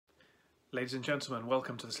Ladies and gentlemen,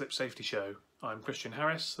 welcome to the Slip Safety Show. I'm Christian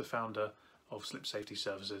Harris, the founder of Slip Safety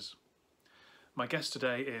Services. My guest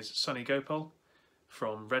today is Sonni Gopal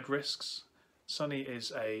from Red Risks. Sonni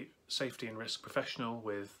is a safety and risk professional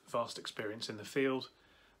with vast experience in the field,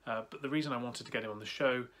 but the reason I wanted to get him on the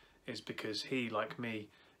show is because he, like me,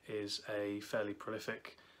 is a fairly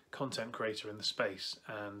prolific content creator in the space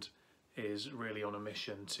and is really on a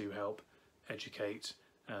mission to help educate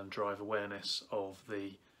and drive awareness of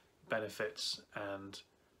the benefits and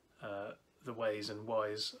the ways and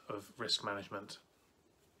whys of risk management.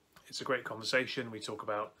 It's a great conversation. We talk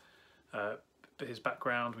about his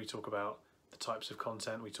background, we talk about the types of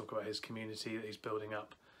content, we talk about his community that he's building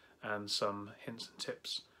up, and some hints and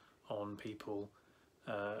tips on people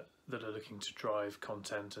that are looking to drive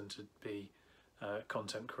content and to be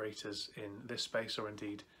content creators in this space or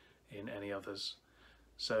indeed in any others.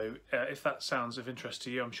 So if that sounds of interest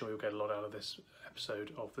to you, I'm sure you'll get a lot out of this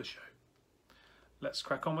episode of the show. Let's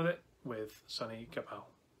crack on with it with Sonni Gopal.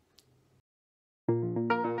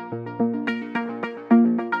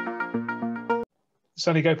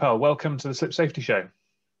 Sonni Gopal, welcome to the Slip Safety Show.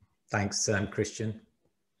 Thanks, Christian.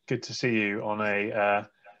 Good to see you on a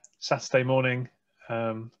Saturday morning,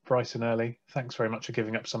 bright and early. Thanks very much for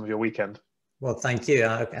giving up some of your weekend. Well, thank you.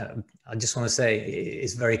 I just want to say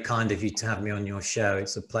it's very kind of you to have me on your show.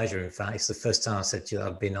 It's a pleasure. In fact, it's the first time I said to you that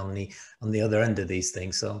I've been on the other end of these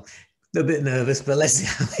things. So I'm a bit nervous, but let's see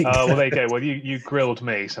how it goes. Oh, well, there you go. Well, you grilled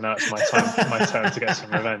me, so now it's my turn to get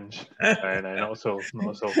some revenge. No, not at all.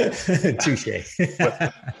 Not at all.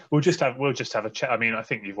 Touché. We'll just have a chat. I mean, I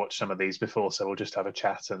think you've watched some of these before, so we'll just have a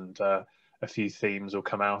chat and a few themes will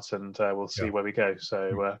come out and we'll see where we go. So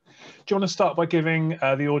do you want to start by giving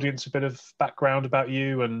the audience a bit of background about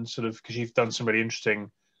you and sort of, because you've done some really interesting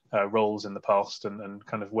roles in the past and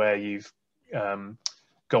kind of where you've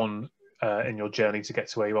gone in your journey to get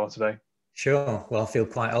to where you are today? Sure. Well, I feel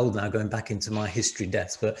quite old now going back into my history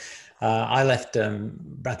depths, but I left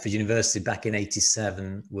Bradford University back in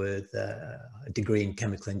 '87 with a degree in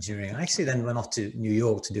chemical engineering. I actually then went off to New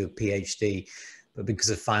York to do a PhD, but because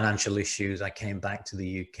of financial issues, I came back to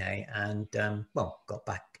the UK and, got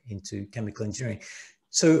back into chemical engineering.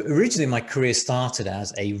 So originally my career started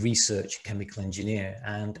as a research chemical engineer,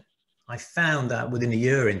 and I found that within a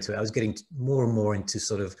year into it, I was getting more and more into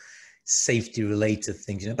sort of safety related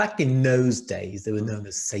things. You know, back in those days, they were known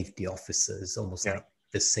as safety officers, almost like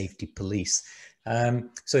the safety police.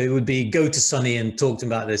 So it would be go to Sonni and talk to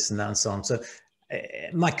him about this and that and so on. So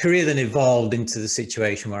my career then evolved into the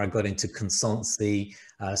situation where I got into consultancy,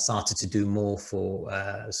 started to do more for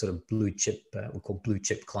sort of blue chip, we call blue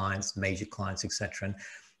chip clients, major clients, etc. And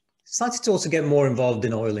started to also get more involved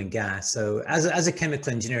in oil and gas. So as a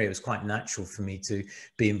chemical engineer, it was quite natural for me to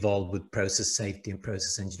be involved with process safety and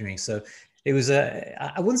process engineering. So it was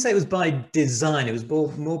I wouldn't say it was by design, it was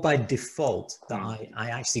more by default that I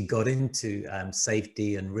actually got into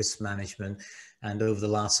safety and risk management. And over the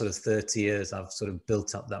last sort of 30 years, I've sort of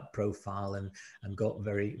built up that profile and got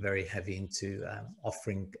very, very heavy into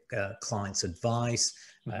offering clients advice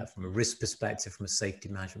from a risk perspective, from a safety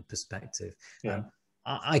management perspective.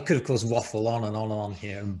 I could, of course, waffle on and on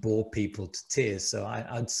here and bore people to tears. So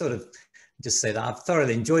I'd sort of just say that I've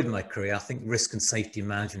thoroughly enjoyed my career. I think risk and safety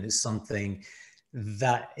management is something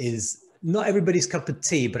that is not everybody's cup of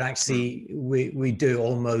tea, but actually we do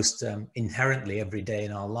almost inherently every day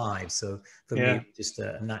in our lives. So for me, just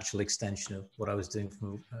a natural extension of what I was doing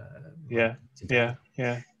from today.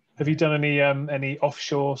 Have you done any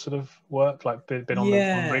offshore sort of work, like been on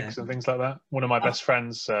the rigs and things like that? One of my best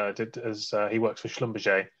friends did, as he works for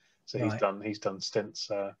Schlumberger, so he's done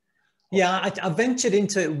stints. I ventured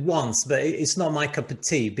into it once, but it's not my cup of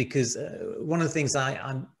tea because one of the things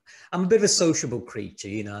I'm a bit of a sociable creature,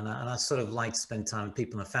 you know, and I sort of like to spend time with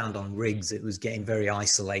people. And I found on rigs it was getting very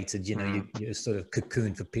isolated, you know, you're sort of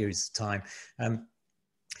cocooned for periods of time.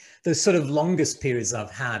 The sort of longest periods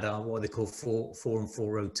I've had are what they call four and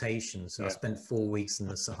four rotations. So I spent 4 weeks in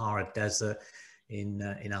the Sahara Desert in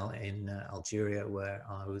Algeria, where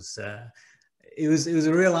I was. It was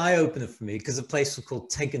a real eye opener for me because the place was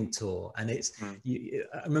called Tegentor, and it's.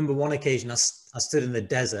 I remember one occasion I stood in the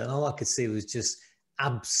desert, and all I could see was just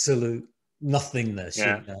absolute nothingness.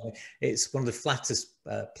 You know? It's one of the flattest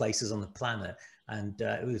places on the planet. And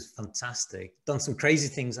it was fantastic. Done some crazy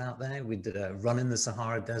things out there. We did a run in the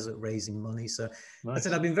Sahara Desert raising money. So I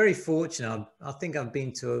said, I've been very fortunate. I think I've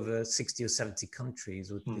been to over 60 or 70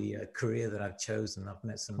 countries with the career that I've chosen. I've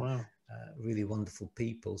met some really wonderful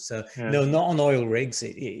people. So Yeah. no, not on oil rigs.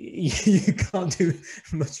 You can't do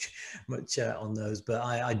much on those. But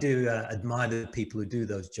I do admire the people who do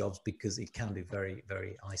those jobs, because it can be very,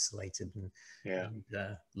 very isolated and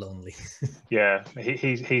lonely. Yeah,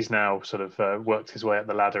 he's now sort of worked his way up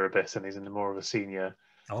the ladder a bit, and he's in more of a senior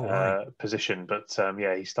All right. position. But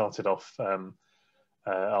yeah, he started off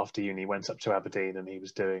after uni, went up to Aberdeen, and he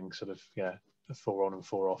was doing sort of 4 on and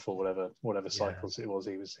 4 off, or whatever cycles it was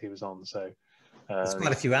he was on. So there's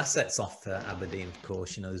quite a few assets off Aberdeen, of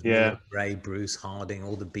course. You know, there's yeah, Willow Bray, Bruce Harding,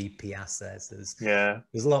 all the BP assets.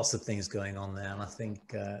 There's lots of things going on there, and I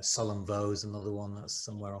think Solon Vaux, another one that's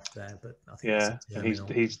somewhere off there. But I think that's a and terminal.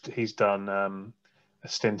 he's done a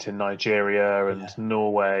stint in Nigeria and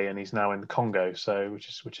Norway, and he's now in the Congo. So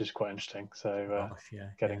which is quite interesting. So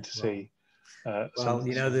getting to see. Well,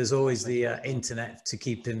 you know, there's always the internet to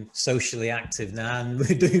keep him socially active now, and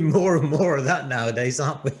we're doing more and more of that nowadays,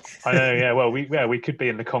 aren't we? I know, yeah. Well, we could be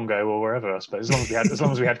in the Congo or wherever, I suppose. As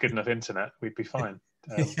long as we had good enough internet, we'd be fine.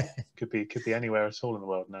 Could be anywhere at all in the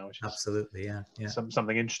world now, which is absolutely,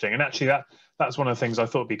 something interesting. And actually, that's one of the things I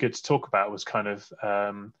thought would be good to talk about, was kind of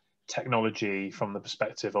technology from the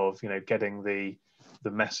perspective of getting the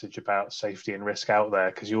message about safety and risk out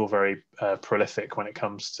there, because you're very prolific when it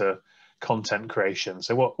comes to content creation.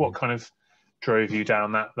 So what kind of drove you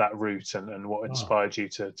down that route, and what inspired you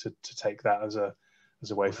to take that as a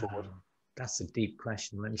way forward? That's a deep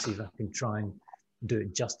question. Let me see if I can try and do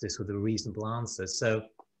it justice with a reasonable answer. So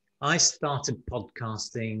I started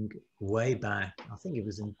podcasting way back, I think it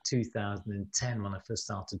was in 2010 when I first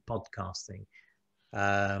started podcasting.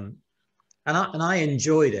 And I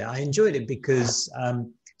enjoyed it. I enjoyed it because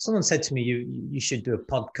someone said to me, you should do a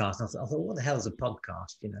podcast. And I thought, what the hell is a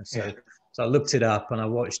podcast? So I looked it up, and I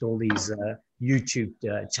watched all these YouTube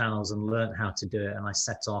channels and learned how to do it. And I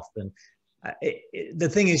set off. And the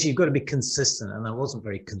thing is, you've got to be consistent. And I wasn't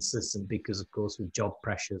very consistent because, of course, with job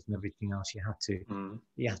pressures and everything else, you have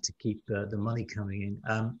to keep the money coming in.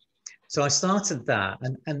 So I started that.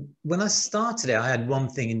 And when I started it, I had one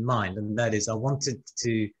thing in mind, and that is I wanted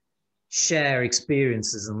to share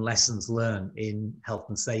experiences and lessons learned in health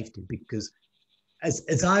and safety, because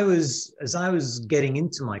as I was getting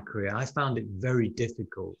into my career, I found it very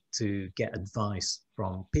difficult to get advice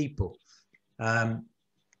from people.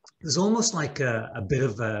 There's almost like a bit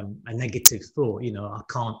of a negative thought, I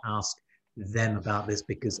can't ask them about this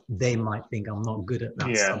because they might think I'm not good at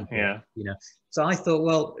that subject. So I thought,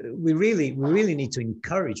 well, we really need to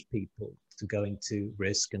encourage people to go into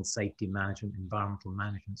risk and safety management, environmental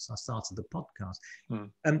management. So I started the podcast.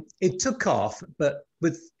 It took off, but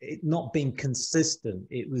with it not being consistent,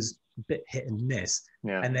 it was a bit hit and miss.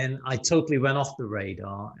 And then I totally went off the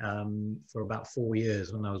radar for about 4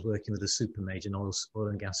 years when I was working with a super major, an oil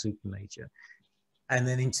and gas super major. And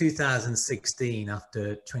then in 2016,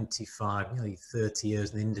 after 25, nearly 30 years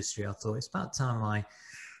in the industry, I thought it's about time I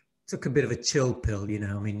took a bit of a chill pill,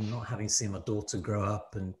 not having seen my daughter grow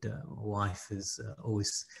up, and my wife is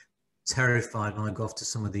always terrified when I go off to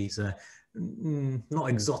some of these not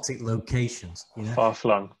exotic locations, Far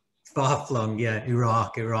flung,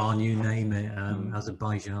 Iraq, Iran, you name it,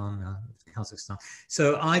 Azerbaijan, Kazakhstan.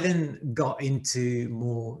 So I then got into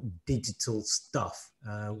more digital stuff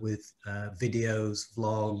with videos,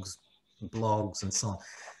 vlogs, blogs, and so on.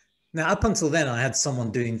 Now, up until then, I had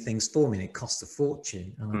someone doing things for me, and it cost a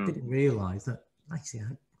fortune. And I didn't realize that actually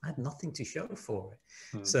I had nothing to show for it.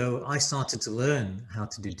 So I started to learn how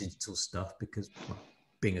to do digital stuff because,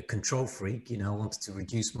 being a control freak, I wanted to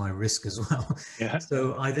reduce my risk as well.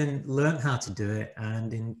 So I then learned how to do it.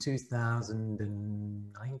 And in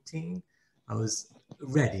 2019, I was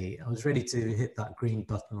ready. To hit that green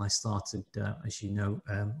button. I started, as you know,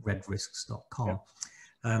 redrisks.com.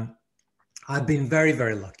 I've been very,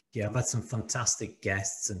 very lucky. I've had some fantastic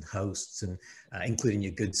guests and hosts, and including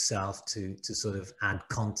your good self, to sort of add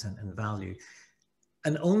content and value.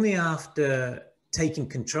 And only after taking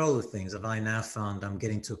control of things have I now found I'm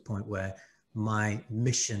getting to a point where my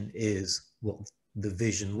mission is what the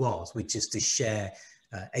vision was, which is to share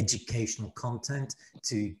educational content,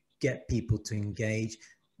 to get people to engage.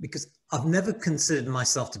 Because I've never considered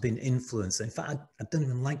myself to be an influencer. In fact, I don't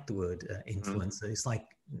even like the word influencer. It's like,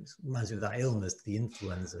 it reminds me of that illness, the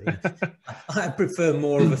influenza. I prefer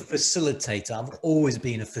more of a facilitator. I've always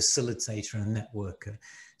been a facilitator and a networker.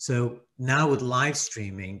 So now with live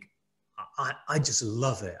streaming, I just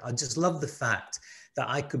love it. I just love the fact that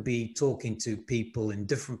I could be talking to people in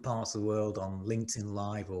different parts of the world on LinkedIn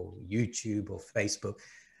Live or YouTube or Facebook.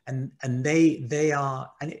 And they are,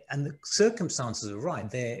 and the circumstances are right.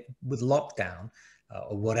 They're with lockdown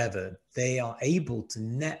or whatever, they are able to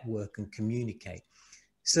network and communicate.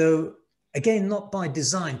 So again, not by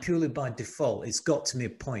design, purely by default, it's got me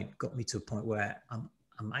to a point where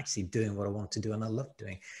I'm actually doing what I want to do and I love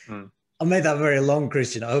doing. I made that very long,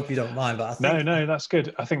 Christian. I hope you don't mind, but I think no, that's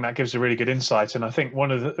good. I think that gives a really good insight, and I think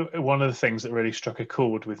one of the things that really struck a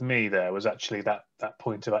chord with me there was actually that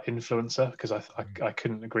point about influencer, because I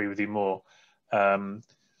couldn't agree with you more. I'm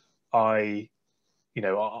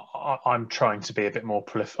trying to be a bit more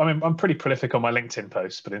prolific. I mean, I'm pretty prolific on my LinkedIn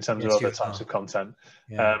posts, but in terms of yes, other you types are. of content,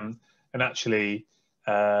 Yeah. and actually,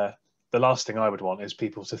 the last thing I would want is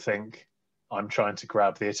people to think I'm trying to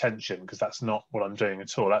grab the attention, because that's not what I'm doing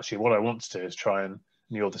at all. Actually, what I want to do is try and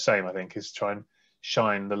you're the same, I think, is try and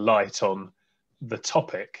shine the light on the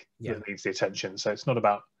topic that needs the attention. So it's not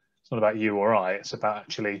about you or I. It's about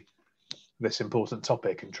actually this important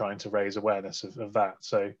topic and trying to raise awareness of that.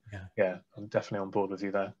 So yeah, I'm definitely on board with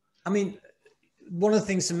you there. I mean, one of the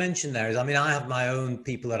things to mention there is, I mean, I have my own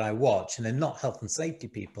people that I watch, and they're not health and safety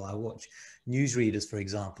people. I watch newsreaders, for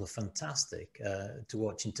example, are fantastic to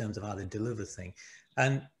watch in terms of how they deliver things.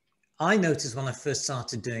 And I noticed when I first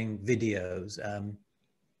started doing videos,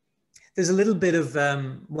 there's a little bit of,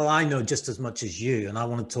 well, I know just as much as you, and I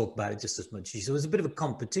want to talk about it just as much as you. So there's a bit of a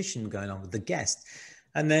competition going on with the guest.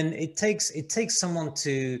 And then it takes someone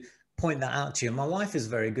to point that out to you. My wife is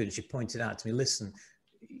very good. She pointed out to me, listen,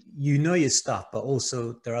 you know your stuff, but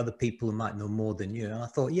also there are other people who might know more than you. And I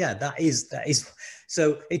thought, yeah, that is.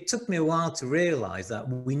 So it took me a while to realize that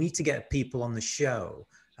we need to get people on the show,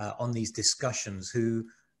 on these discussions, who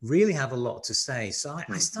really have a lot to say. So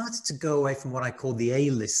I started to go away from what I call the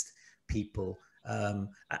A-list people.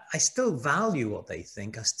 I still value what they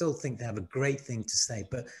think. I still think they have a great thing to say,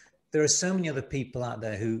 but there are so many other people out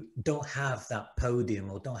there who don't have that podium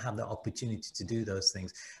or don't have that opportunity to do those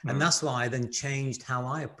things. And that's why I then changed how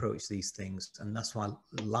I approach these things. And that's why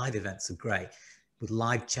live events are great. With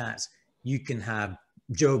live chats, you can have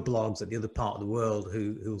Joe Blogs at the other part of the world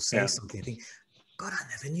who'll say something and think, God, I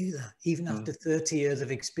never knew that. Even after 30 years of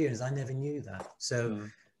experience, I never knew that. So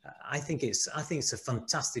I think it's a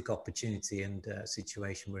fantastic opportunity and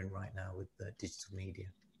situation we're in right now with digital media.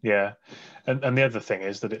 Yeah, and the other thing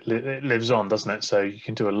is that it lives on, doesn't it? So you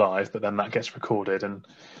can do a live, but then that gets recorded, and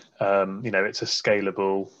it's a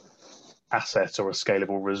scalable asset or a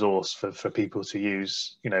scalable resource for people to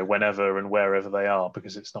use, whenever and wherever they are,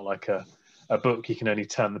 because it's not like a book. You can only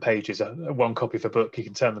turn the pages. One copy of a book, you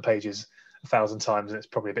can turn the pages 1,000 times, and it's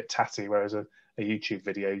probably a bit tatty. Whereas a YouTube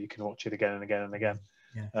video, you can watch it again and again and again.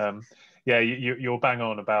 You're bang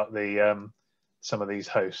on about the some of these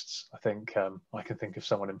hosts. I think I can think of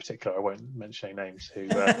someone in particular. I won't mention any names. Who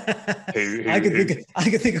I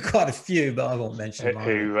can think of quite a few, but I won't mention mine.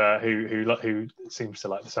 Who seems to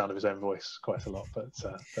like the sound of his own voice quite a lot. But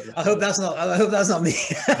I hope that's not me.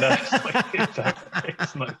 No,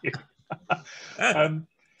 it's not you.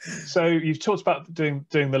 So you've talked about doing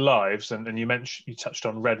the lives, and you touched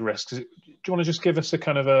on Red Risks. Do you want to just give us a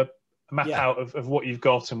kind of a map out of what you've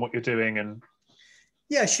got and what you're doing? And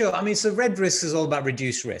yeah, sure. I mean, so Red Risks is all about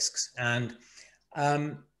reduced risks. And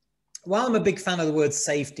while I'm a big fan of the word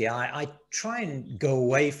safety, I try and go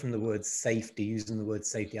away from the word safety, using the word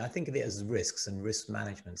safety. I think of it as risks and risk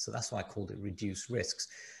management. So that's why I called it reduced risks.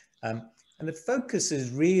 And the focus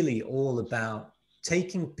is really all about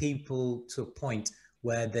taking people to a point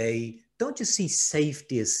where they don't just see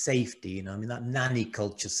safety as safety, I mean, that nanny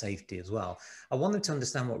culture safety as well. I want them to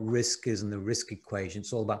understand what risk is and the risk equation.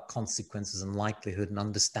 It's all about consequences and likelihood and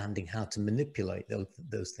understanding how to manipulate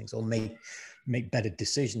those things or make better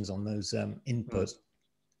decisions on those inputs.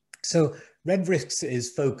 So Red Risks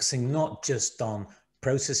is focusing not just on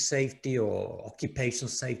process safety or occupational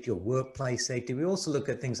safety or workplace safety. We also look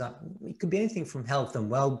at things like, it could be anything from health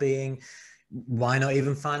and well-being. Why not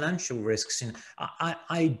even financial risks?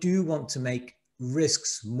 I do want to make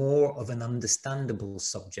risks more of an understandable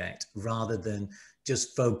subject rather than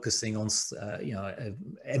just focusing on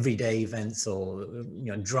everyday events or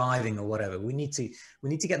driving or whatever. We need to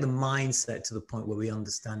get the mindset to the point where we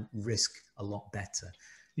understand risk a lot better.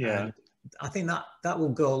 And I think that will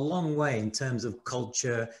go a long way in terms of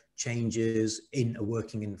culture changes in a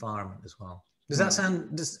working environment as well. Does that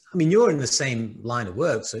sound? I mean, you're in the same line of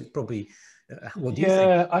work, so it's probably. What do you think?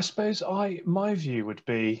 Yeah, I suppose my view would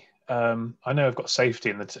be, I know I've got safety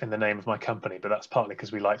in the name of my company, but that's partly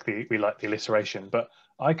because we like the alliteration. But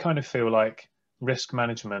I kind of feel like risk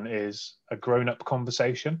management is a grown-up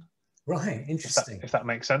conversation. Right, interesting. If that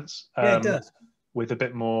makes sense. Yeah, it does. With a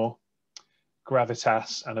bit more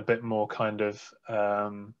gravitas and a bit more kind of, I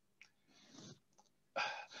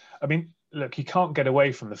mean, look, you can't get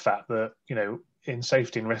away from the fact that in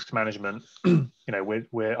safety and risk management,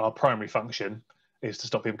 our primary function is to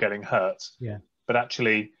stop people getting hurt. Yeah. But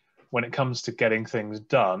actually, when it comes to getting things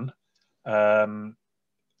done,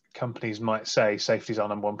 companies might say safety is our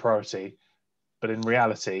number one priority, but in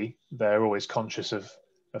reality, they're always conscious of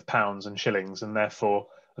pounds and shillings, and therefore,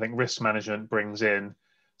 I think risk management brings in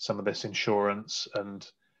some of this insurance and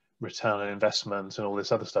return on investment and all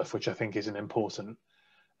this other stuff, which I think is an important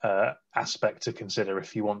aspect to consider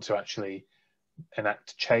if you want to actually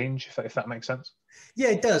enact change, if that makes sense. Yeah,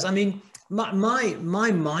 it does. I mean, my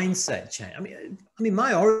mindset change. I mean,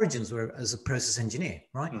 my origins were as a process engineer,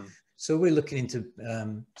 right? So we're looking into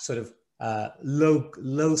sort of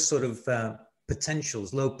low sort of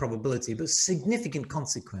potentials, low probability, but significant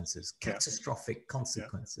consequences, catastrophic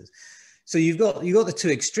consequences. So you've got the two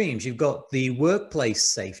extremes. You've got the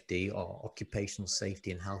workplace safety or occupational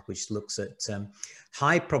safety and health, which looks at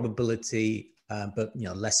high probability, but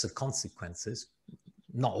lesser consequences.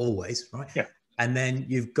 Not always, right? Yeah. And then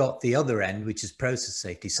you've got the other end, which is process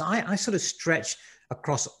safety. So I sort of stretch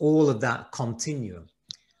across all of that continuum.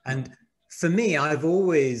 And for me, I've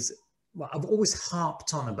always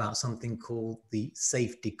harped on about something called the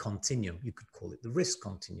safety continuum. You could call it the risk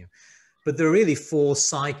continuum. But there are really 4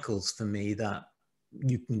 cycles for me that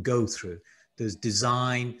you can go through. There's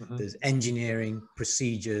design, there's engineering,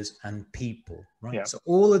 procedures, and people, right? Yeah. So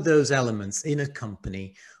all of those elements in a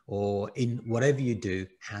company or in whatever you do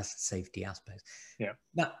has safety aspects. Yeah.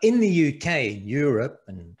 Now, in the UK, in Europe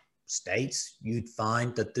and States, you'd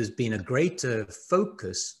find that there's been a greater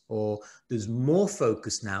focus, or there's more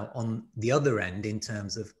focus now on the other end in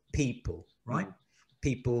terms of people, right?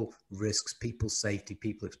 People risks, people safety,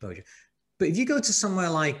 people exposure. But if you go to somewhere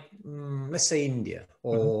like, let's say India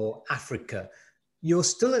or Africa, you're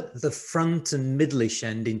still at the front and middle-ish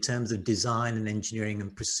end in terms of design and engineering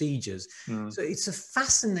and procedures. So it's a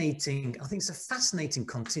fascinating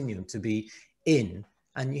continuum to be in,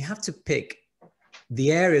 and you have to pick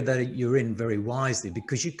the area that you're in very wisely,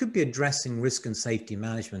 because you could be addressing risk and safety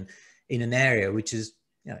management in an area which is,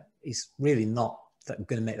 is really not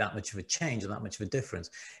going to make that much of a change or that much of a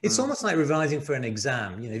difference. It's almost like revising for an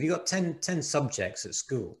exam. If you've got 10 subjects at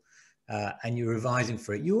school and you're revising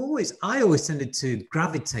for it, I always tended to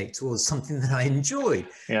gravitate towards something that I enjoyed,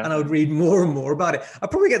 and I would read more and more about it. I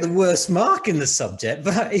probably get the worst mark in the subject,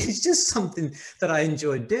 but it's just something that I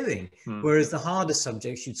enjoyed doing. Whereas the harder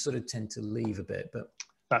subjects, you'd sort of tend to leave a bit, but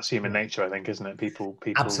that's human nature, I think, isn't it? People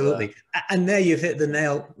absolutely. And there you've hit the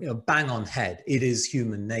nail, bang on head. It is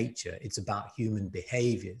human nature. It's about human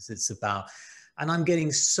behaviors. It's about, and I'm getting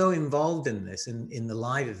so involved in this in the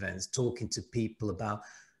live events, talking to people about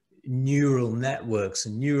neural networks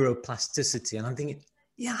and neuroplasticity. And I'm thinking,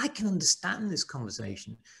 yeah, I can understand this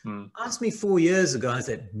conversation. Ask me 4 years ago, I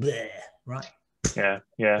said, bleh, right? Yeah.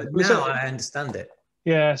 But now I understand it.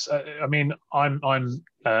 Yes, I mean, I'm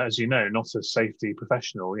as you know, not a safety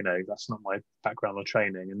professional. That's not my background or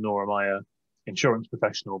training, and nor am I a insurance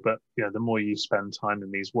professional. But the more you spend time in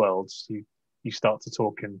these worlds, you start to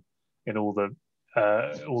talk in all the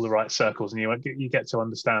right circles, and you get to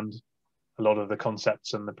understand a lot of the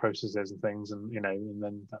concepts and the processes and things, and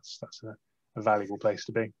then that's a valuable place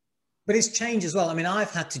to be. But it's change as well. I mean, I've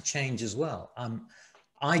had to change as well.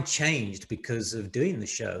 I changed because of doing the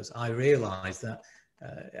shows. I realized that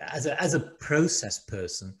as a process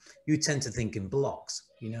person, you tend to think in blocks.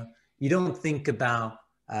 You don't think about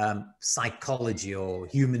psychology or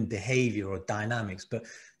human behavior or dynamics. But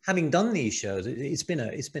having done these shows, it's been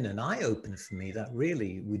an eye opener for me that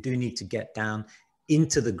really we do need to get down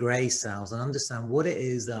into the grey cells and understand what it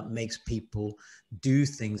is that makes people do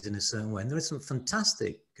things in a certain way. And there are some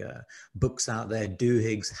fantastic books out there,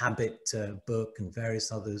 Duhigg's Habit book and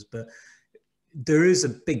various others, but there is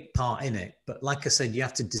a big part in it. But like I said, you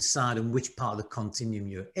have to decide on which part of the continuum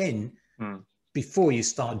you're in before you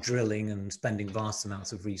start drilling and spending vast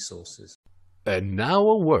amounts of resources. And now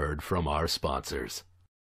a word from our sponsors.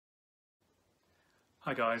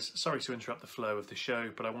 Hi guys, sorry to interrupt the flow of the show,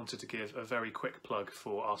 but I wanted to give a very quick plug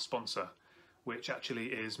for our sponsor, which actually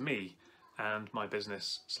is me and my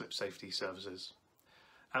business, Slip Safety Services.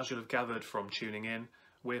 As you'll have gathered from tuning in,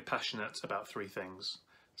 we're passionate about 3 things: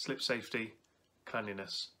 slip safety,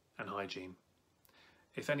 cleanliness and hygiene.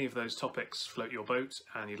 If any of those topics float your boat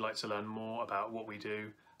and you'd like to learn more about what we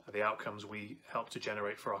do, the outcomes we help to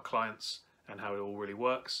generate for our clients and how it all really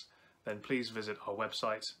works, then please visit our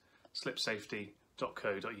website,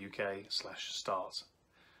 slipsafety.co.uk/start.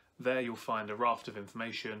 There you'll find a raft of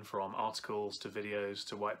information, from articles to videos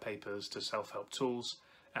to white papers to self-help tools,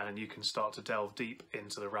 and you can start to delve deep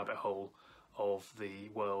into the rabbit hole of the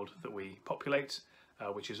world that we populate,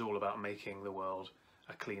 which is all about making the world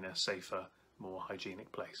a cleaner, safer, more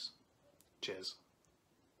hygienic place. Cheers.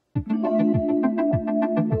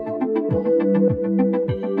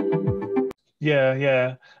 Yeah,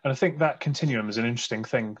 yeah, and I think that continuum is an interesting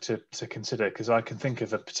thing to consider, because I can think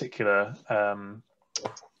of a particular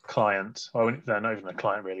client, or they're not even a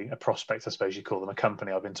client really, a prospect, I suppose you call them, a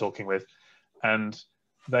company I've been talking with, and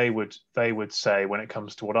they would say, when it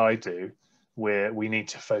comes to what I do, we need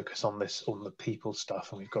to focus on this, on the people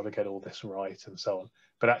stuff, and we've got to get all this right and so on.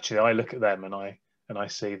 But actually, I look at them and I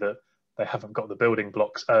see that they haven't got the building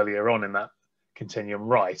blocks earlier on in that continuum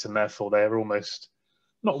right, and therefore they're almost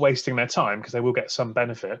not wasting their time, because they will get some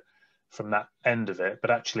benefit from that end of it,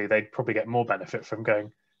 but actually they'd probably get more benefit from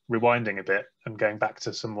rewinding a bit and going back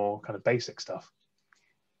to some more kind of basic stuff.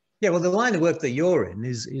 Yeah, well, the line of work that you're in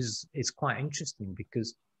is quite interesting,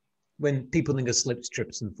 because when people think of slips,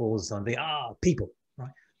 trips, and falls, they people,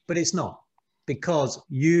 right? But it's not, because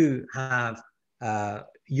you have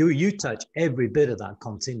you touch every bit of that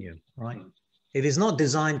continuum, right? Mm. If it's not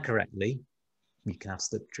designed correctly, you can have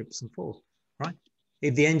slip, trips, and falls, right?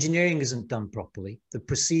 If the engineering isn't done properly, the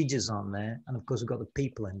procedures aren't there, and of course we've got the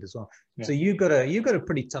people end as well. Yeah. So you've got a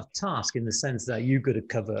pretty tough task, in the sense that you've got to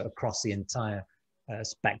cover across the entire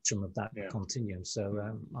spectrum of that continuum.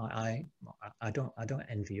 So I don't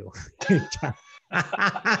envy your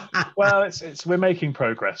well, it's we're making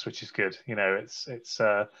progress, which is good. You know,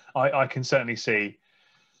 I can certainly see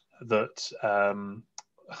that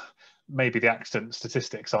maybe the accident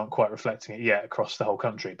statistics aren't quite reflecting it yet across the whole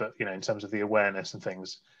country, but you know, in terms of the awareness and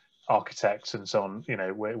things, architects and so on, you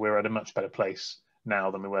know, we're at a much better place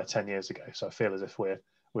now than we were 10 years ago. So I feel as if we're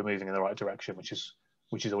moving in the right direction, which is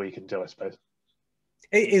all you can do, I suppose.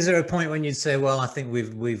 Is there a point when you'd say, well, I think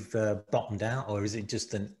we've bottomed out, or is it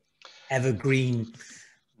just an evergreen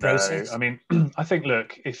process? No, I mean, I think,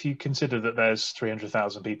 look, if you consider that there's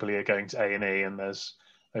 300,000 people a year going to A&E, and there's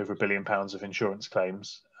over £1 billion of insurance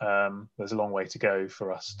claims, there's a long way to go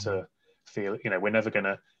for us to feel, you know, we're never going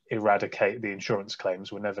to eradicate the insurance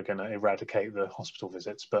claims, we're never going to eradicate the hospital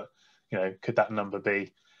visits, but, you know, could that number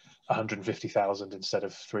be 150,000 instead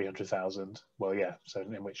of 300,000? Well, yeah, so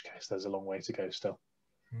in which case there's a long way to go still.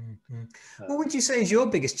 Mm-hmm. What would you say is your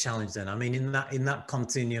biggest challenge then? I mean, in that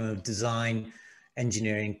continuum of design,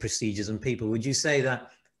 engineering, procedures, and people, would you say that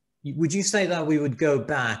we would go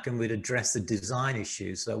back and we'd address the design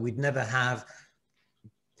issues, so we'd never have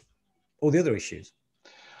all the other issues?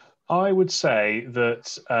 I would say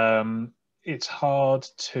that it's hard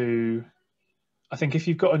to, I think if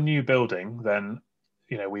you've got a new building, then,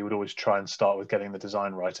 you know, we would always try and start with getting the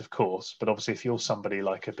design right, of course. But obviously, if you're somebody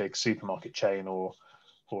like a big supermarket chain or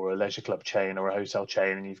a leisure club chain or a hotel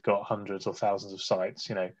chain, and you've got hundreds or thousands of sites,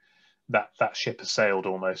 you know, that ship has sailed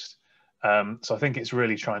almost. So I think it's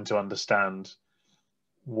really trying to understand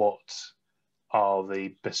what are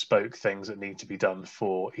the bespoke things that need to be done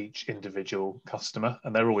for each individual customer,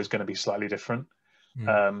 and they're always going to be slightly different.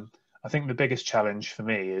 I think the biggest challenge for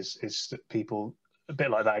me is that people, a bit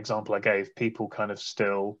like that example I gave, people kind of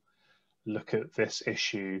still look at this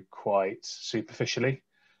issue quite superficially,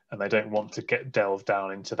 and they don't want to delve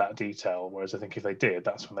down into that detail. Whereas I think if they did,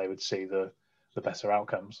 that's when they would see the better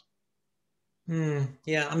outcomes.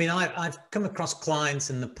 Yeah, I mean, I've come across clients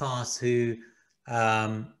in the past who,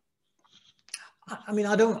 I mean,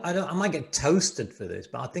 I might get toasted for this,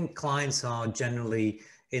 but I think clients are generally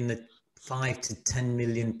in the £5 to £10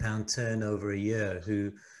 million turnover a year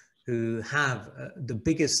who have the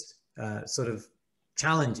biggest sort of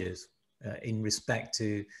challenges in respect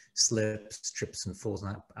to slips, trips, and falls.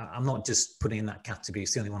 And I'm not just putting in that category;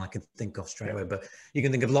 it's the only one I can think of straight away. But you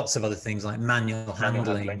can think of lots of other things like manual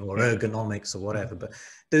handling or ergonomics or whatever. But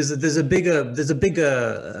there's a bigger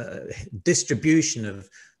distribution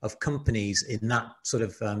of companies in that sort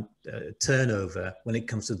of turnover when it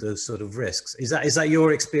comes to those sort of risks. Is that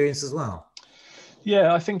your experience as well?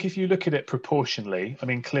 Yeah, I think if you look at it proportionally, I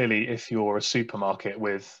mean, clearly, if you're a supermarket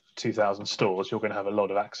with 2,000 stores, you're going to have a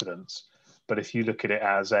lot of accidents. But if you look at it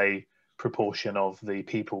as a proportion of the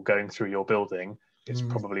people going through your building, it's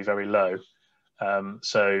probably very low.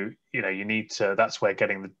 So, you know, you need to, that's where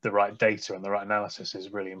getting the right data and the right analysis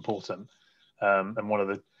is really important. And one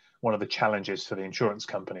of the challenges for the insurance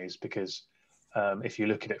companies, because if you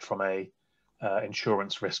look at it from a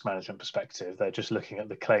insurance risk management perspective, they're just looking at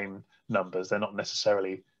the claim numbers. They're not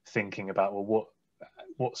necessarily thinking about, well,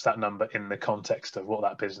 what's that number in the context of what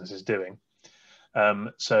that business is doing.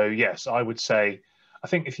 So yes, I would say, I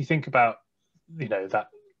think if you think about, you know, that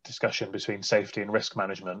discussion between safety and risk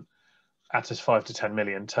management, at a 5 to 10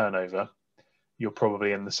 million turnover, you're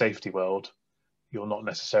probably in the safety world. You're not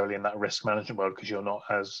necessarily in that risk management world, because you're not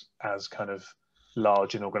as kind of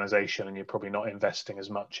large an organization, and you're probably not investing as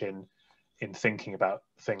much in thinking about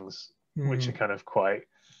things which are kind of quite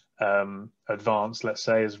advanced, let's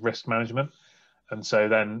say, as risk management. And so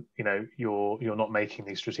then, you know, you're not making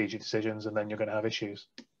these strategic decisions, and then you're going to have issues.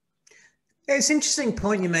 It's an interesting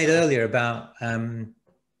point you made earlier about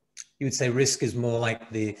you would say risk is more like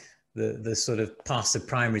the sort of past the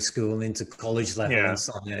primary school and into college level and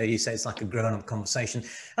so on. You know, you say it's like a grown-up conversation,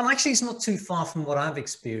 and actually it's not too far from what I've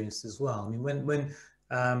experienced as well. I mean, when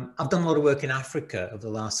I've done a lot of work in Africa over the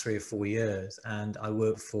last 3 or 4 years, and I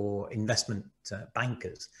work for investment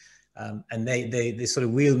bankers, and they sort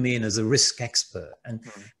of wheel me in as a risk expert. And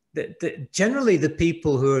generally the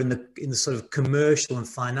people who are in the sort of commercial and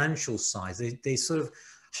financial side, they sort of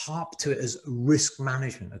harp to it as risk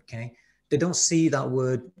management. Okay, they don't see that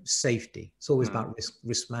word safety. It's always about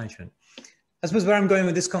risk management. I suppose where I'm going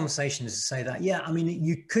with this conversation is to say that, yeah, I mean,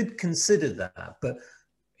 you could consider that, but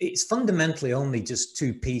it's fundamentally only just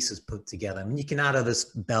two pieces put together. I mean, you can add other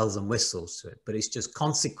bells and whistles to it, but it's just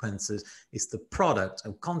consequences. It's the product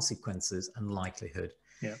of consequences and likelihood.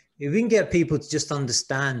 Yeah. If we can get people to just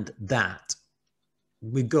understand that,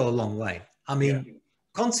 we go a long way. I mean,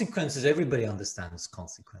 consequences, everybody understands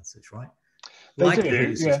consequences, right? They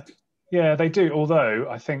do, yeah, they do. Although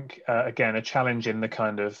I think, again, a challenge in the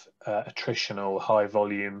kind of attritional, high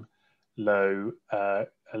volume, low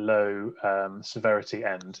severity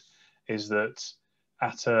end is that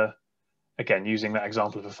again, using that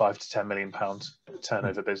example of a £5 to £10 million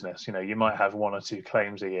turnover business, you know, you might have 1 or 2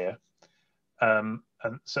 claims a year. And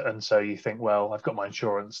so you think, well, I've got my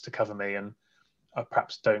insurance to cover me, and I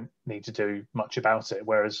perhaps don't need to do much about it.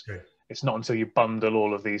 Whereas it's not until you bundle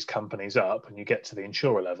all of these companies up and you get to the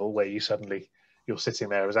insurer level where you're sitting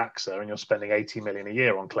there as AXA and you're spending 80 million a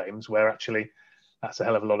year on claims, where actually that's a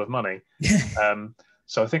hell of a lot of money.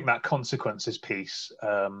 So I think that consequences piece,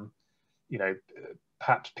 you know,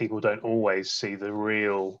 perhaps people don't always see the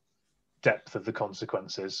real depth of the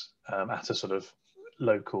consequences at a sort of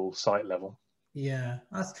local site level. Yeah,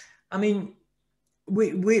 I mean,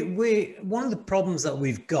 we one of the problems that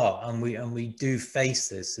we've got, and we do face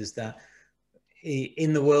this, is that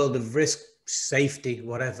in the world of risk, safety,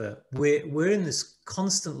 whatever, we're in this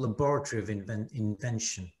constant laboratory of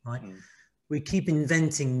invention, right? We keep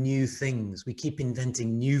inventing new things. We keep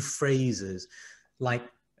inventing new phrases. Like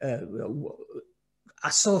I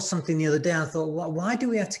saw something the other day. I thought, why do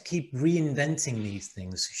we have to keep reinventing these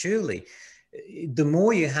things? Surely, the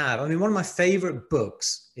more you have. I mean, one of my favorite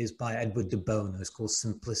books is by Edward de Bono. It's called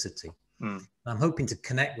Simplicity. I'm hoping to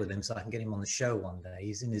connect with him so I can get him on the show one day.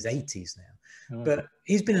 He's in his 80s now. But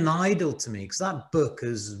he's been an idol to me because that book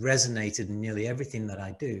has resonated in nearly everything that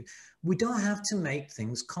I do. We don't have to make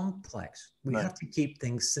things complex. We have to keep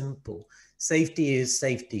things simple. Safety is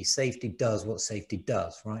safety. Safety does what safety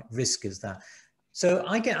does, right? Risk is that. So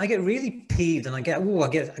I get really peeved, and I get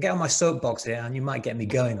on my soapbox here, and you might get me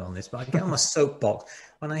going on this, but I get on my soapbox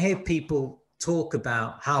when I hear people talk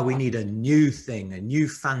about how we need a new thing, a new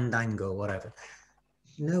fandango, whatever.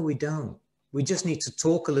 No, we don't. We just need to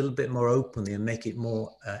talk a little bit more openly and make it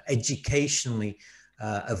more educationally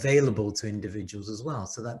available to individuals as well,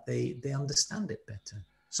 so that they understand it better.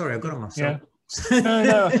 Sorry, I've got on my soapbox.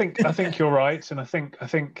 No, I think you're right, and I think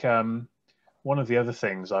one of the other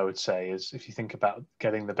things I would say is, if you think about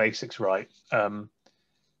getting the basics right,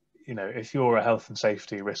 you know, if you're a health and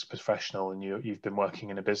safety risk professional and you've been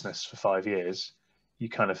working in a business for 5 years, you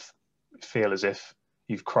kind of feel as if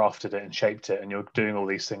you've crafted it and shaped it and you're doing all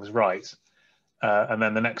these things right. And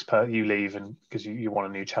then the next you leave, and because you want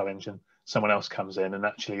a new challenge, and someone else comes in and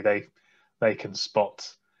actually they can spot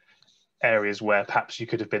areas where perhaps you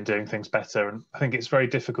could have been doing things better. And I think it's very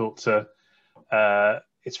difficult to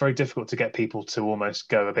get people to almost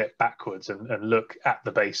go a bit backwards and look at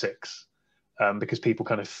the basics, because people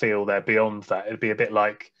kind of feel they're beyond that. It'd be a bit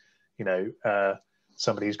like, you know,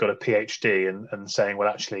 somebody who's got a PhD and saying, well,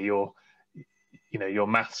 actually your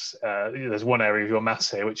maths, there's one area of your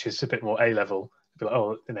maths here which is a bit more A-level. Be like,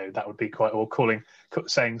 oh, you know, that would be quite, or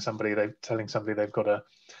telling somebody they've got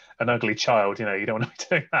an ugly child, you know, you don't want to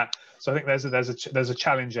be doing that. So I think there's a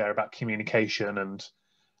challenge there about communication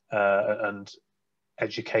and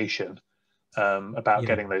education, about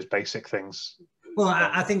getting those basic things. Well,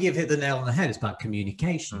 I think you've hit the nail on the head. It's about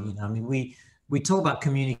communication. You know, I mean, we talk about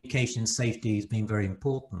communication safety as being very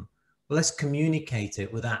important. Well, let's communicate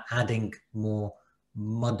it without adding more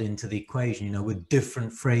mud into the equation, you know, with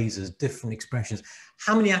different phrases, different expressions.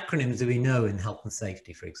 How many acronyms do we know in health and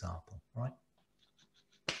safety, for example, right?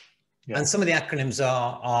 Yeah. And some of the acronyms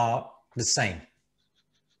are the same,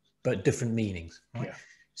 but different meanings, right? Yeah.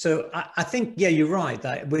 So I think, yeah, you're right,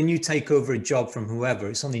 that when you take over a job from whoever,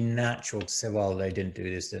 it's only natural to say, well, they didn't do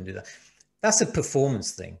this, didn't do that. That's a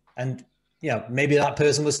performance thing. And, you know, maybe that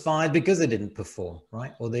person was fired because they didn't perform,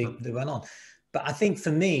 right? Or they went on. But I think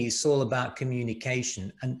for me, it's all about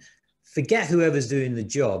communication, and forget whoever's doing the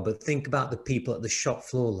job, but think about the people at the shop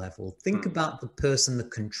floor level. Think about the person in the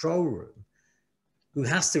control room who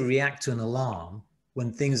has to react to an alarm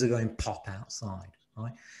when things are going pop outside,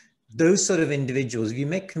 right? Those sort of individuals, if you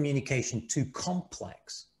make communication too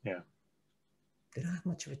complex, yeah, they don't have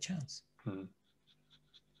much of a chance.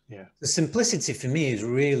 Yeah. The simplicity for me is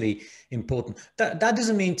really important. That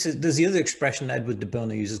doesn't mean there's the other expression that Edward de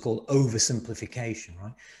Bono uses called oversimplification,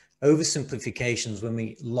 right? Oversimplification is when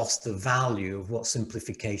we lost the value of what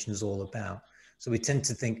simplification is all about. So we tend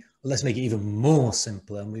to think, well, let's make it even more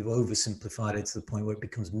simpler, and we've oversimplified it to the point where it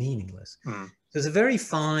becomes meaningless. There's a very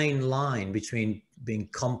fine line between being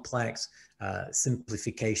complex,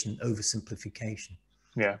 simplification, oversimplification.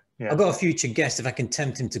 Yeah, yeah. I've got a future guest. If I can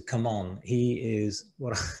tempt him to come on, he is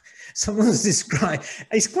what someone's described.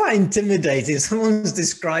 He's quite intimidating. Someone's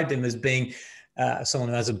described him as being someone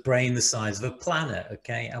who has a brain the size of a planet.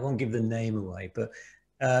 Okay, I won't give the name away, but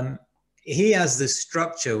he has this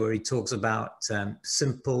structure where he talks about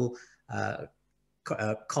simple,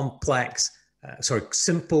 complex.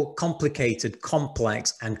 Simple, complicated,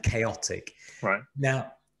 complex, and chaotic. Right.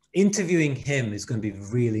 Now, interviewing him is going to be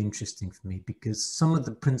really interesting for me because some of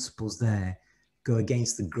the principles there go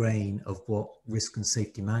against the grain of what risk and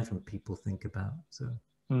safety management people think about. So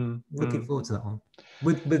looking forward to that one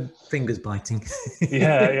with fingers biting.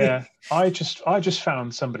 Yeah. I just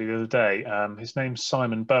found somebody the other day. His name's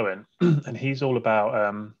Simon Bowen, and he's all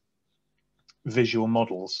about visual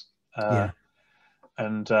models.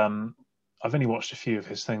 And I've only watched a few of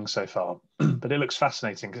his things so far, but it looks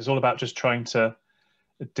fascinating because it's all about just trying to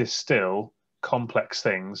distill complex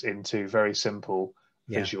things into very simple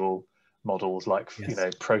visual models, like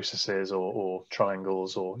processes or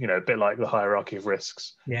triangles, or a bit like the hierarchy of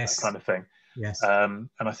risks, that kind of thing. And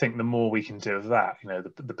I think the more we can do of that,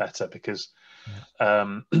 the better, because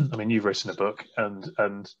I mean, you've written a book, and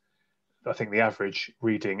I think the average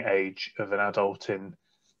reading age of an adult in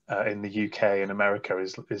the UK and America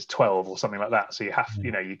is 12 or something like that. So you have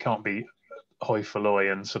you can't be hoi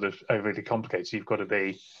polloi and sort of overly complicated. You've got to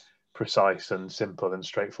be precise and simple and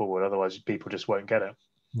straightforward. Otherwise, people just won't get it.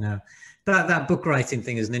 No, that book writing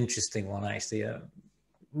thing is an interesting one, actually.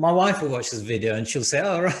 My wife will watch this video and she'll say,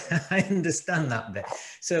 "Oh, right, I understand that bit."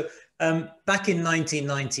 So back in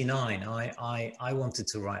 1999, I wanted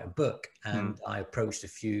to write a book, and I approached a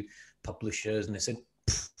few publishers, and they said,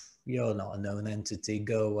 "You're not a known entity.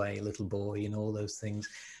 Go away, little boy," and all those things.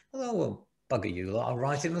 Oh, well, bugger you, I'll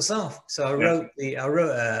write it myself. So I wrote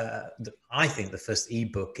I think the first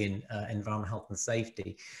ebook in environmental health and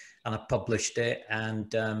safety, and I published it.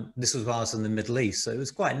 And this was while I was in the Middle East, so it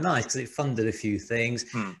was quite nice because it funded a few things.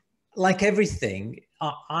 Like everything,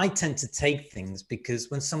 I tend to take things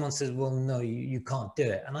because when someone says, "Well, no, you can't do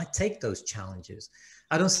it," and I take those challenges.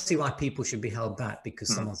 I don't see why people should be held back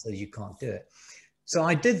because someone says you can't do it. So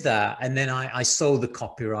I did that, and then I sold the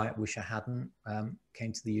copyright, which I hadn't,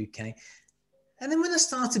 came to the UK. And then when I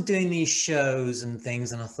started doing these shows and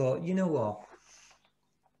things, and I thought, you know what?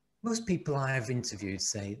 Most people I have interviewed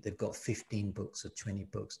say they've got 15 books or 20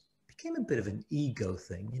 books. It became a bit of an ego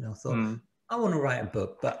thing. I thought, I want to write a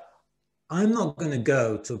book, but I'm not going to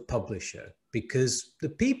go to a publisher, because the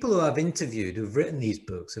people who I've interviewed who've written these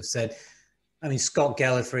books have said, I mean, Scott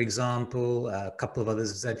Geller, for example, a couple of others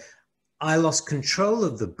have said, I lost control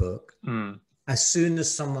of the book as soon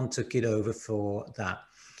as someone took it over for that.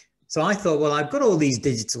 So I thought, well, I've got all these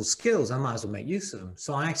digital skills, I might as well make use of them.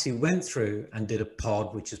 So I actually went through and did a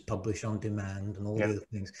pod, which is published on demand, and all the other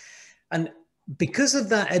things. And because of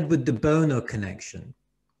that Edward de Bono connection,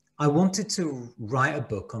 I wanted to write a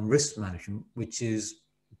book on risk management, which is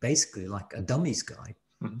basically like a dummy's guide.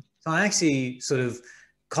 So I actually sort of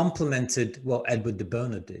complemented what Edward de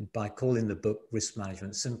Bono did by calling the book Risk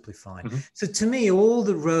Management Simplified. So to me, all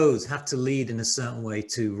the roads have to lead in a certain way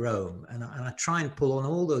to Rome. And I try and pull on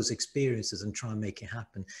all those experiences and try and make it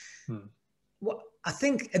happen. Well, I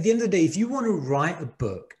think at the end of the day, if you want to write a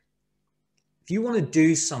book, if you want to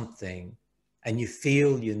do something and you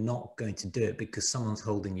feel you're not going to do it because someone's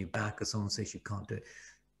holding you back or someone says you can't do it,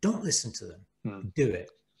 don't listen to them. Do it.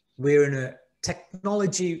 We're in a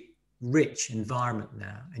technology-rich environment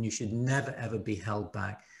now, and you should never, ever be held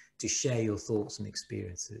back to share your thoughts and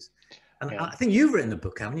experiences. And I think you've written a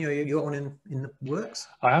book, haven't you? You got one in the works?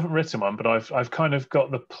 I haven't written one, but I've kind of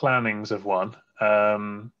got the plannings of one.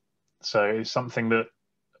 So it's something that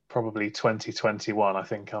probably 2021, I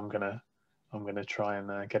think I'm gonna try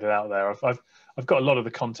and get it out there. I've got a lot of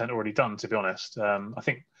the content already done, to be honest. I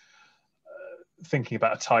think thinking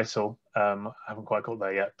about a title, I haven't quite got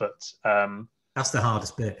there yet, but That's the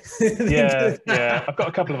hardest bit. Yeah. I've got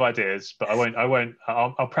a couple of ideas, but I won't.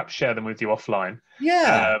 I'll perhaps share them with you offline.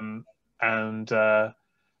 Yeah. And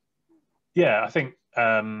yeah, I think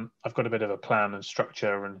I've got a bit of a plan and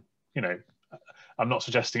structure, and I'm not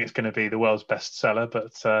suggesting it's going to be the world's bestseller,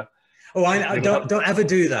 but Oh, I don't ever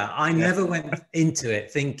do that. I Yeah. never went into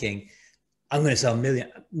it thinking I'm going to sell a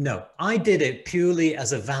million. No, I did it purely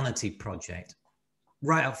as a vanity project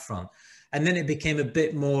right up front. And then it became a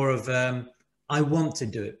bit more of I want to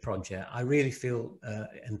do it project. I really feel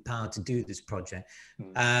empowered to do this project.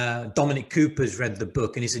 Dominic Cooper's read the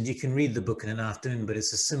book and he said, you can read the book in an afternoon, but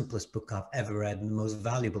it's the simplest book I've ever read and the most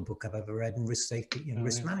valuable book I've ever read in risk safety,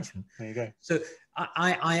 risk management. There you go. So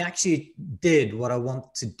I actually did what I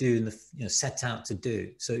want to do and set out to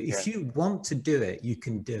do. So if you want to do it, you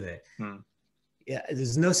can do it. Yeah,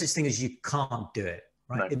 there's no such thing as you can't do it,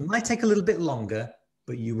 right? No. It might take a little bit longer,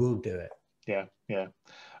 but you will do it. Yeah.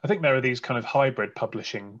 I think there are these kind of hybrid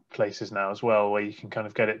publishing places now as well, where you can kind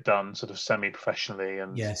of get it done sort of semi-professionally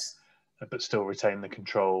and but still retain the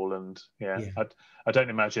control. And I don't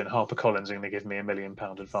imagine HarperCollins are going to give me £1 million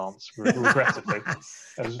advance, regrettably.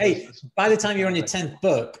 By the time you're on your 10th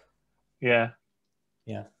book, they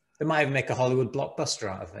might even make a Hollywood blockbuster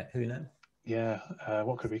out of it. Who knows? Yeah.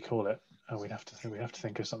 What could we call it? Oh, we'd have to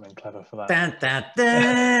think of something clever for that. Dun, dun,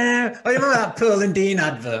 dun. Oh, you remember that Pearl and Dean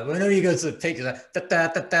advert? Whenever you go to the picture,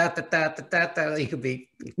 you could be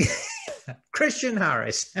Christian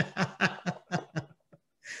Harris.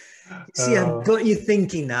 See, I've got you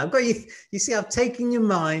thinking now. I've got you. You see, I've taken your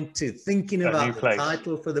mind to thinking about the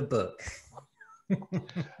title for the book.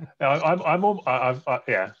 I've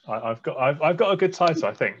got a good title,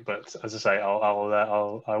 I think, but as I say,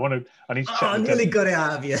 I need to check. I nearly got it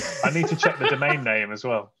out of you. I need to check the domain name as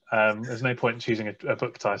well. There's no point in choosing a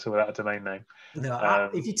book title without a domain name. No,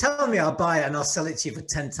 if you tell me, I'll buy it and I'll sell it to you for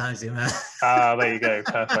 10 times the amount. There you go.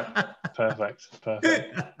 Perfect.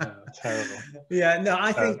 Terrible. Yeah, no,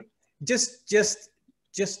 I think just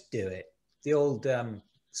do it. The old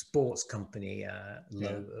sports company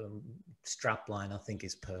strapline, I think,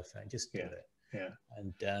 is perfect. Just do it. Yeah.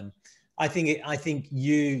 And I think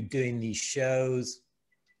you doing these shows,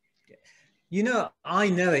 I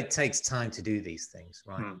know it takes time to do these things,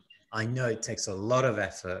 right? I know it takes a lot of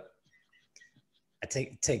effort.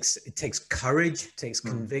 It takes courage, it takes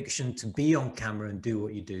conviction to be on camera and do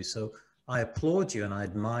what you do. So I applaud you and I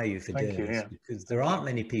admire you for doing this, because there aren't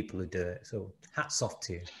many people who do it. So hats off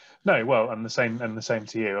to you. No, well, and the same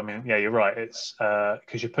to you. I mean, yeah, you're right. It's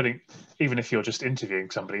because you're even if you're just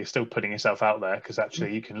interviewing somebody, you're still putting yourself out there, because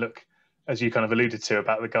actually you can look, as you kind of alluded to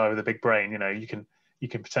about the guy with the big brain, you can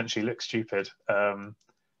potentially look stupid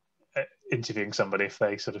interviewing somebody if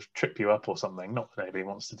they sort of trip you up or something. Not that anybody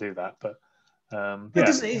wants to do that, but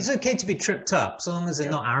it's okay to be tripped up, so long as they're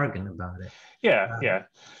not arrogant about it. Yeah.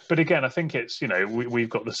 But again, I think it's, we've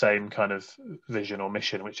got the same kind of vision or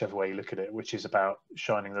mission, whichever way you look at it, which is about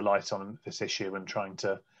shining the light on this issue and trying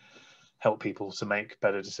to help people to make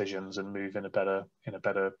better decisions and move in a better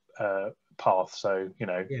path. So,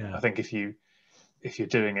 I think if you're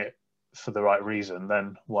doing it for the right reason,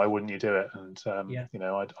 then why wouldn't you do it? And,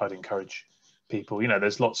 I'd encourage people,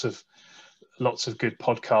 there's lots of good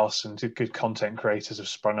podcasts and good content creators have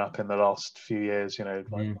sprung up in the last few years, in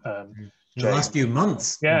the last few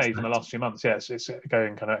months. Yeah, even the last few months. Yeah, it's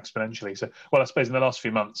going kind of exponentially. So, well, I suppose in the last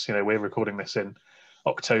few months, we're recording this in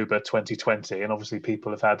October 2020, and obviously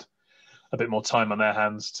people have had a bit more time on their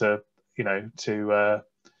hands to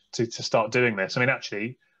start doing this. I mean,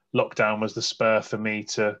 actually, lockdown was the spur for me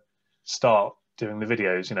to start doing the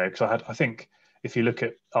videos. Because I think if you look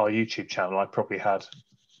at our YouTube channel,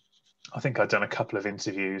 I think I'd done a couple of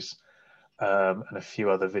interviews and a few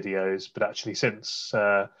other videos, but actually since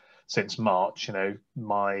March,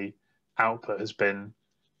 my output has been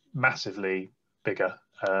massively bigger,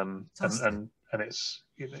 and it's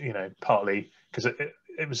partly because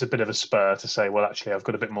it was a bit of a spur to say, well, actually, I've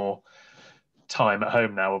got a bit more time at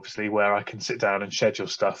home now, obviously, where I can sit down and schedule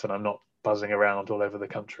stuff, and I'm not buzzing around all over the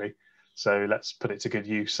country. So let's put it to good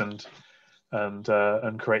use and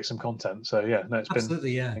create some content. So it's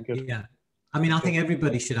absolutely been good. Yeah. I mean, I think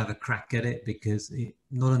everybody should have a crack at it, because it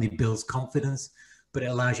not only builds confidence, but it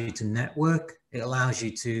allows you to network. It allows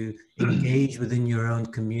you to engage within your own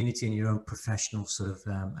community and your own professional sort of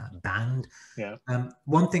band. Yeah.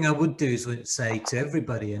 One thing I would do is say to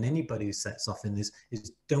everybody and anybody who sets off in this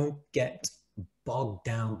is don't get bogged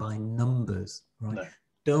down by numbers, right? No.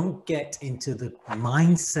 Don't get into the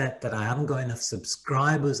mindset that I haven't got enough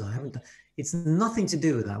subscribers. It's nothing to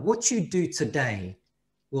do with that. What you do today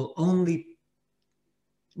will only,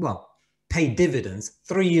 pay dividends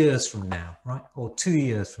 3 years from now, right? Or 2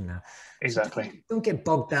 years from now. Exactly. So don't get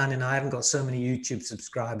bogged down in, I haven't got so many YouTube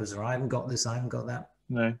subscribers, or I haven't got this, I haven't got that.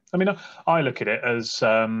 No, I mean, I look at it as,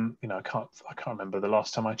 I can't remember the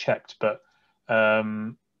last time I checked, but I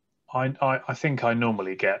think I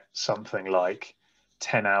normally get something like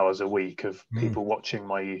 10 hours a week of people watching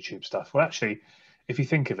my YouTube stuff. Well, actually, if you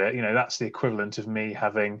think of it, that's the equivalent of me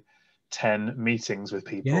having 10 meetings with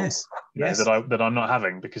people, yes. that I'm not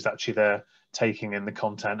having, because actually they're taking in the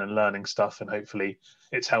content and learning stuff, and hopefully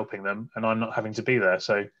it's helping them, and I'm not having to be there.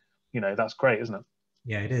 So, that's great, isn't it?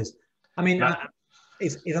 Yeah, it is. I mean,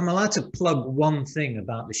 if I'm allowed to plug one thing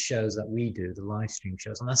about the shows that we do, the live stream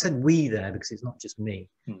shows, and I said we there because it's not just me,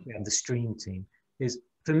 we have the stream team, is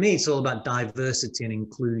for me, it's all about diversity and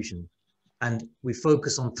inclusion. And we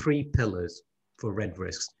focus on 3 pillars for Red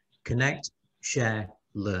Risks: connect, share,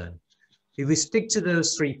 learn. If we stick to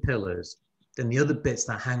those 3 pillars, then the other bits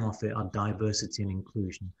that hang off it are diversity and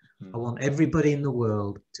inclusion. I want everybody in the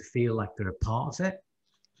world to feel like they're a part of it.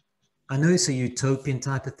 I know it's a utopian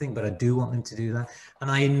type of thing, but I do want them to do that.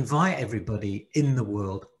 And I invite everybody in the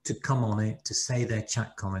world to come on it, to say their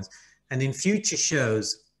chat comments. And in future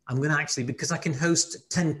shows, I'm going to actually, because I can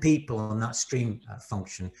host 10 people on that stream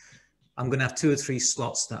function, I'm going to have 2 or 3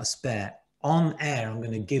 slots that are spare. On air, I'm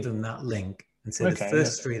going to give them that link and say the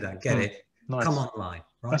first 3 that get it, come online.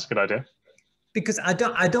 Right? That's a good idea. Because I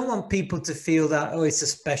don't want people to feel that, oh, it's a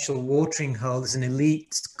special watering hole, it's an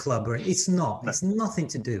elite club, or it's not. No. It's nothing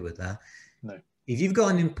to do with that. No. If you've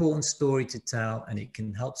got an important story to tell and it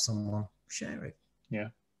can help someone, share it. Yeah,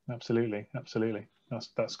 absolutely.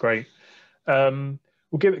 That's great. Well,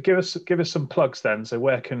 give us some plugs then. So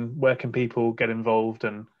where can people get involved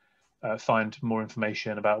and find more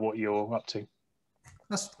information about what you're up to?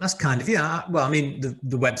 That's kind of, yeah. Well, I mean,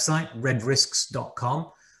 the website,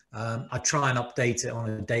 redrisks.com. I try and update it on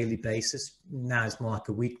a daily basis. Now it's more like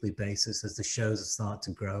a weekly basis as the shows start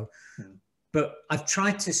to grow. But I've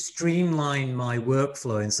tried to streamline my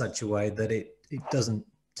workflow in such a way that it doesn't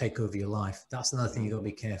take over your life. That's another thing you've got to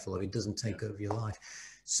be careful of. It doesn't take over your life.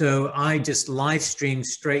 So I just live stream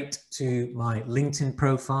straight to my LinkedIn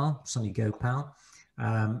profile, Sonni Gopal.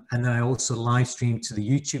 And then I also live stream to the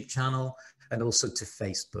YouTube channel and also to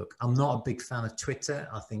Facebook. I'm not a big fan of Twitter.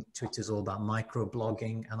 I think Twitter's all about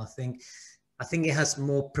microblogging, and I think it has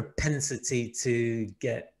more propensity to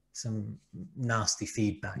get some nasty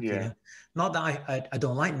feedback. Yeah. You know? Not that I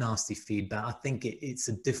don't like nasty feedback. I think it's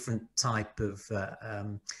a different type of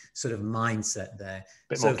sort of mindset there.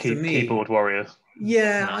 Bit more keyboard warrior.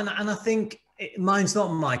 Yeah, and I think mine's not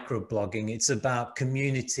microblogging. It's about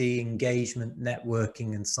community engagement,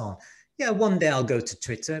 networking, and so on. Yeah, one day I'll go to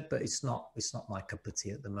Twitter, but it's not my cup of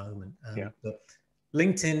tea at the moment. But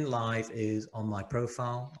LinkedIn Live is on my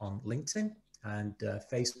profile on LinkedIn, and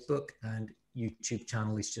Facebook and YouTube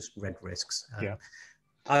channel is just Red Risks.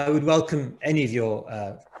 I would welcome any of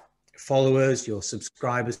your followers, your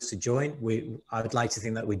subscribers to join. I would like to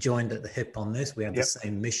think that we're joined at the hip on this. We have the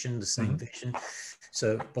same mission, the same vision.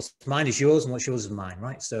 So what's mine is yours, and what's yours is mine,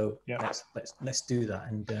 right? So let's do that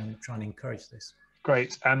and try and encourage this.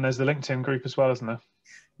 Great. And there's the LinkedIn group as well, isn't there?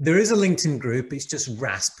 There is a LinkedIn group. It's just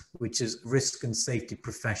RASP, which is Risk and Safety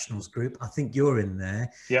Professionals Group. I think you're in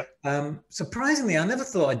there. Yep. Surprisingly, I never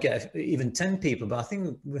thought I'd get even 10 people, but I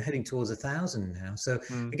think we're heading towards 1,000 now. So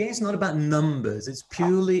again, it's not about numbers. It's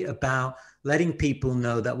purely about letting people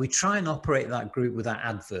know that we try and operate that group without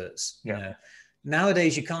adverts. Yeah. You know?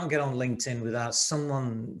 Nowadays, you can't get on LinkedIn without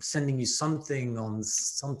someone sending you something on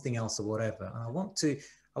something else or whatever. And I want to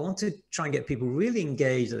try and get people really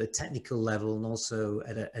engaged at a technical level and also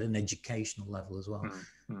at an educational level as well.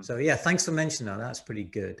 So yeah, thanks for mentioning that. That's pretty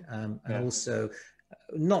good. And also,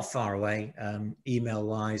 not far away, email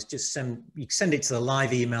wise, just you can send it to the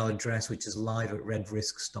live email address, which is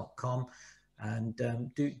live@redrisks.com. And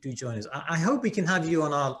do join us. I hope we can have you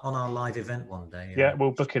on our live event one day. Yeah,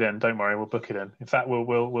 we'll book it in. Don't worry, we'll book it in. In fact,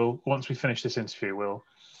 we'll once we finish this interview, we'll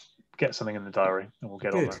get something in the diary and we'll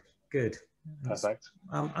get on there. Good. Perfect.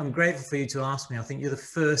 I'm grateful for you to ask me. I think you're the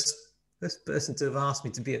first person to have asked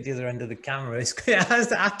me to be at the other end of the camera.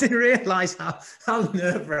 I didn't realise how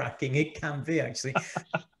nerve-wracking it can be. Actually,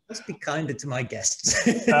 let's be kinder to my guests.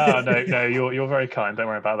 Oh no, you're very kind. Don't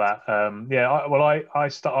worry about that.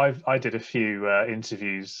 I did a few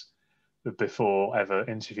interviews before ever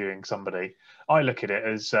interviewing somebody. I look at it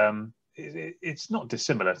as it's not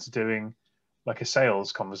dissimilar to doing like a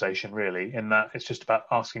sales conversation, really, in that it's just about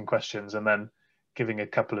asking questions and then giving a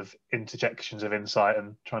couple of interjections of insight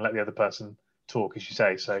and trying to let the other person talk, as you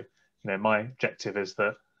say. So, my objective is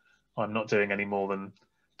that I'm not doing any more than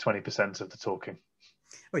 20% of the talking.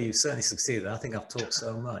 Well, you've certainly succeeded. I think I've talked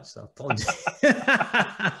so much, so apologies. Well,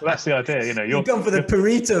 that's the idea, you know. You've gone for the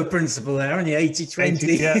Pareto principle there, aren't you?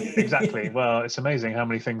 80-20. Yeah, exactly. Well, it's amazing how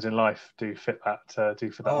many things in life do fit that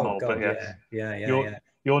Oh mold. God, But yeah, yeah.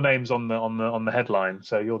 your name's on the headline,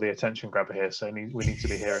 so you're the attention grabber here. So we need to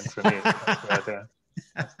be hearing from you. That's the idea.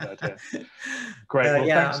 That's the idea. Great.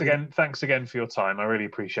 Well, thanks again for your time. I really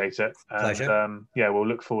appreciate it. And pleasure. yeah, we'll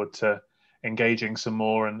look forward to engaging some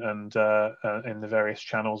more and in the various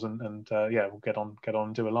channels and yeah, we'll get on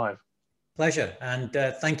and do a live. Pleasure. And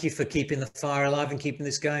thank you for keeping the fire alive and keeping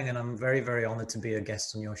this going. And I'm very, very honored to be a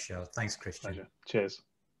guest on your show. Thanks, Christian. Pleasure. Cheers.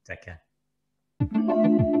 Take care.